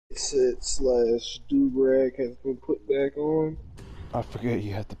headset slash do-rag has been put back on. I forget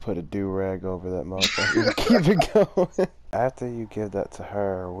you have to put a do-rag over that motherfucker to keep it going. After you give that to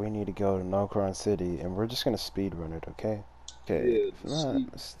her, we need to go to Nokron City, and we're just gonna speed run it, okay? Okay, Yeah, if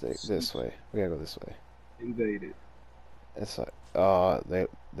not, stay this way. We gotta go this way. Invaded. It's like, they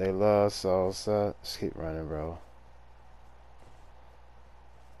love salsa. Just keep running, bro.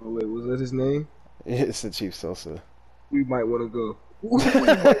 Oh wait, was that his name? It's the Chief Salsa. We might want to go. We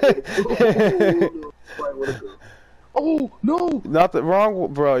might want to go. Oh no! Nothing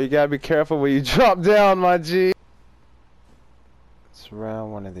wrong, bro. You gotta be careful when you drop down, my G. Let's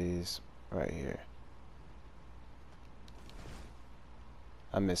round one of these right here.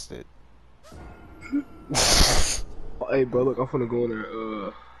 I missed it. Hey, bro, look, I'm finna go in there.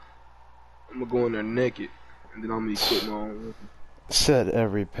 I'm gonna go in there naked, and then I'm gonna equip my own weapon. Said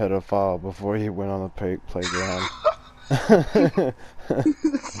every pedophile before he went on the playground.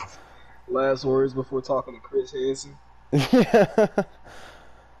 Last words before talking to Chris Hansen. Yeah.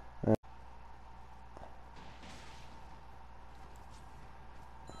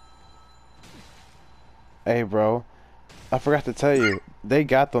 Hey, bro. I forgot to tell you, they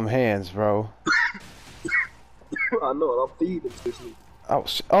got them hands, bro. I know, I'm feeding this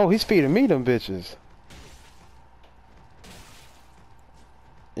nigga. Oh, he's feeding me them bitches.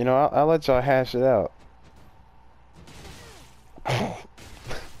 You know, I'll let y'all hash it out.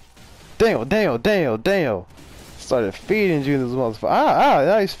 Damn. Started feeding you this motherfucker.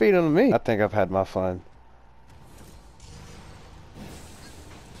 Now he's feeding me. I think I've had my fun.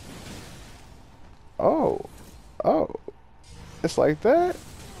 Oh. It's like that?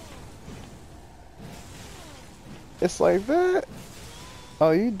 It's like that?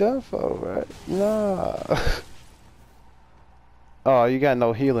 Oh, you done for, right? Nah. Oh, you got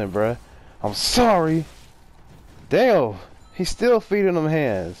no healing, bruh. I'm sorry. Damn. He's still feeding them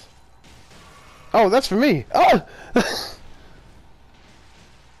hands. Oh, that's for me. Oh!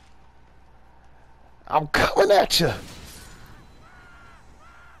 I'm coming at you.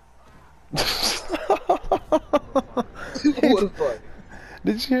 What the fuck?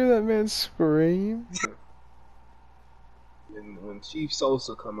 Did you hear that man scream? And when Chief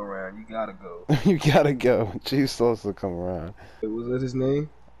Sosa come around, you gotta go. You gotta go. Chief Sosa come around. Was that his name?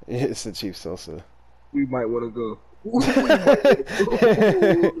 It's the Chief Sosa. We might want to go.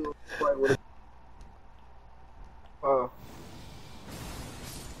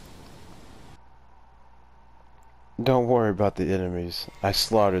 Don't worry about the enemies. I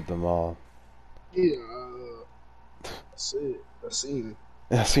slaughtered them all. Yeah, that's it. I seen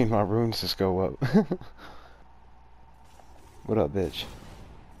it. I seen my runes just go up. What up, bitch?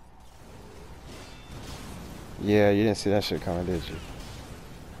 Yeah, you didn't see that shit coming, did you?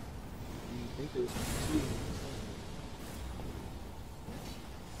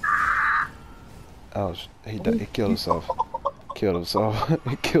 Oh, he killed himself. Killed himself.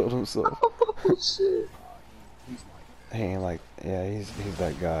 He killed himself. Oh shit. He ain't like, yeah, he's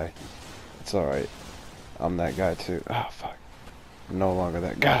that guy. It's alright. I'm that guy too. Oh, fuck. I'm no longer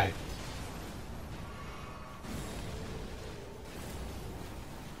that guy.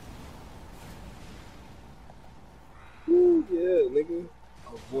 Ooh, yeah, nigga.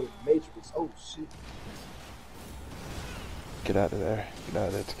 I was born in Matrix. Oh shit. Get out of there. Get out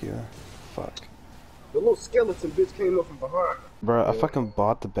of there, Tequila. Fuck. The little skeleton bitch came up from behind. Bro, I fucking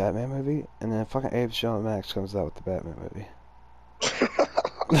bought the Batman movie, and then fucking Abe John Max comes out with the Batman movie.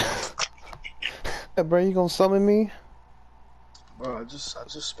 Hey, bro, you gonna summon me? Bro, I just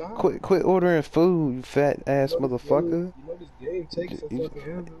spawned. Quit ordering food, you fat ass motherfucker. You know this game takes a fucking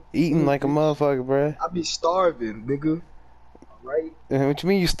handle. Eating like a motherfucker, bro. I be starving, nigga. Alright? What you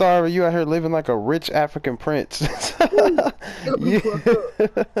mean you starving? You out here living like a rich African prince. Yeah.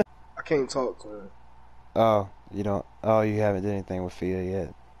 I can't talk to her. Oh, you don't. Oh, you haven't did anything with Fia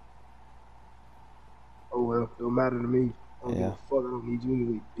yet. Oh well, don't matter to me. I don't give a fuck. I don't need you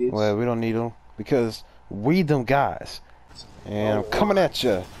anyway, bitch. Well, we don't need them because we them guys. And I'm coming at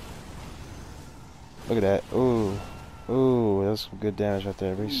you. Look at that. Ooh, that's some good damage right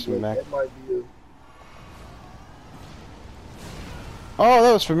there. Smack. That might be a... Oh,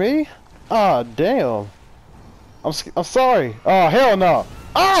 that was for me. Ah, damn. I'm sorry. Oh, hell no.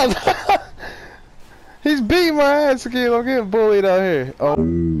 Ah. He's beating my ass again. I'm getting bullied out here. Oh.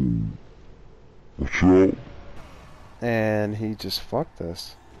 And he just fucked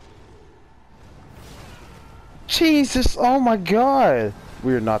us. Jesus, oh my god.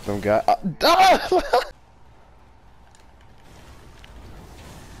 We're not them guys.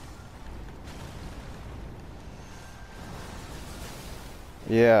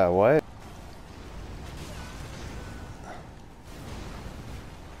 Yeah, what?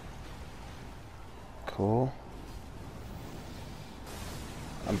 Cool.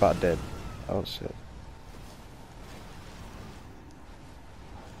 I'm about dead. Oh shit.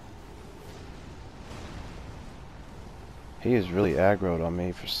 He is really aggroed on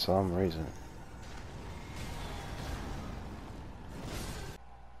me for some reason.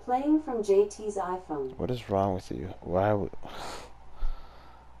 Playing from JT's iPhone. What is wrong with you? Why would...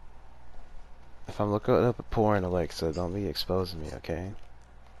 If I'm looking up a porn, Alexa, don't be exposing me, okay?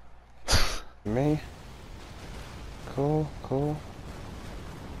 Me? Cool, cool.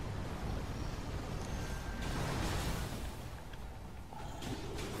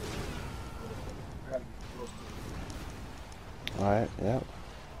 Alright, yep.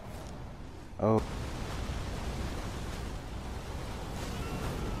 Oh.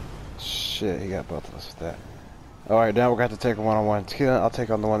 Shit, he got both of us with that. Alright, now we're going to have to take a one-on-one. I'll take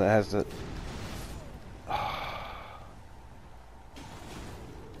on the one that has the...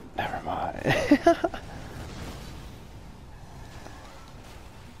 Never mind.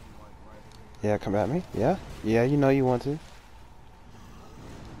 Yeah, come at me. Yeah? Yeah, you know you want to.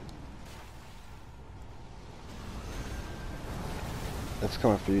 That's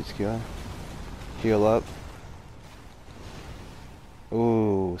coming for you, Tequila. Heal up.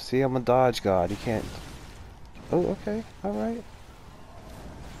 Ooh, see, I'm a dodge god. You can't... Oh, okay. Alright.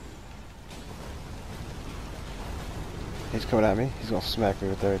 He's coming at me. He's gonna smack me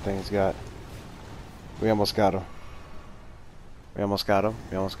with everything he's got. We almost got him. We almost got him.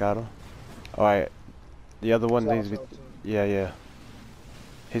 We almost got him. Alright. The other one needs to be... Yeah, yeah.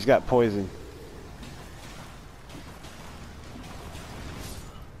 He's got poison.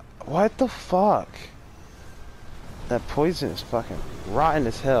 What the fuck? That poison is fucking rotten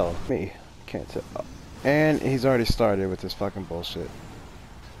as hell. Me. Can't tell. And he's already started with this fucking bullshit.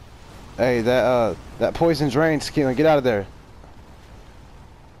 Hey, that poison drains, Keelan. Get out of there.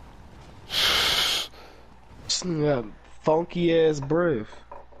 Yeah, funky ass breath.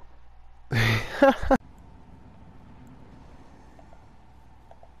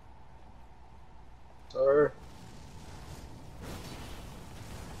 Sir.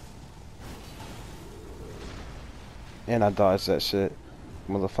 And I dodged that shit.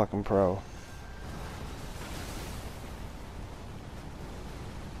 Motherfucking pro.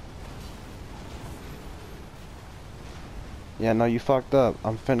 Yeah, no, you fucked up.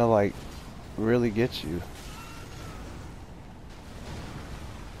 I'm finna, like, really get you.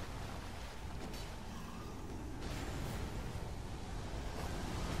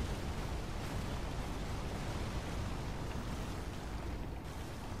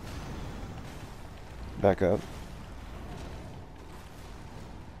 Back up.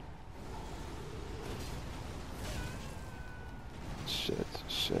 Shit,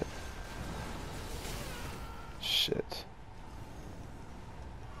 shit. Shit.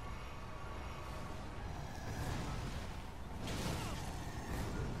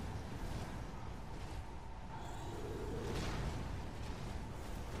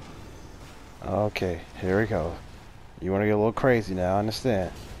 Okay, here we go. You wanna get a little crazy now, I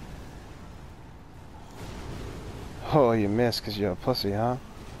understand. Oh, you missed because you're a pussy, huh?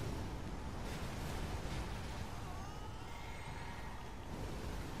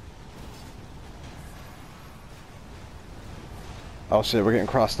 Oh shit, we're getting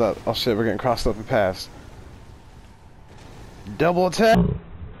crossed up. Oh shit, we're getting crossed up and passed. Double attack!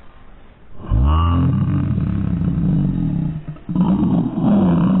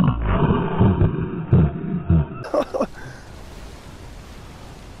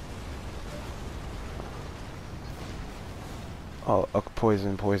 Oh,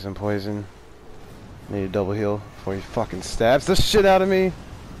 poison, poison, poison. Need a double heal before he fucking stabs the shit out of me.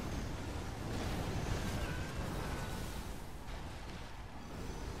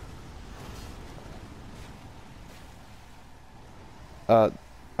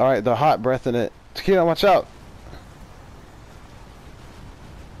 Alright, the hot breath in it. Tequila, watch out!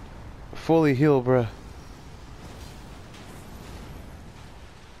 Fully heal, bruh.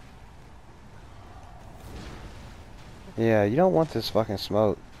 Yeah, you don't want this fucking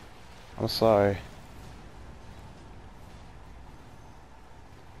smoke. I'm sorry.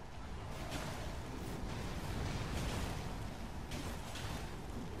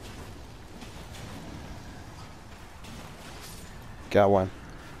 Got one.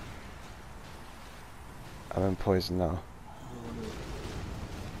 I'm in poison now.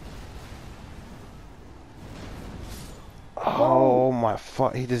 Oh my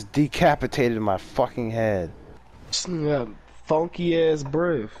fuck, he just decapitated my fucking head. Yeah, funky ass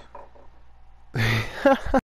breath.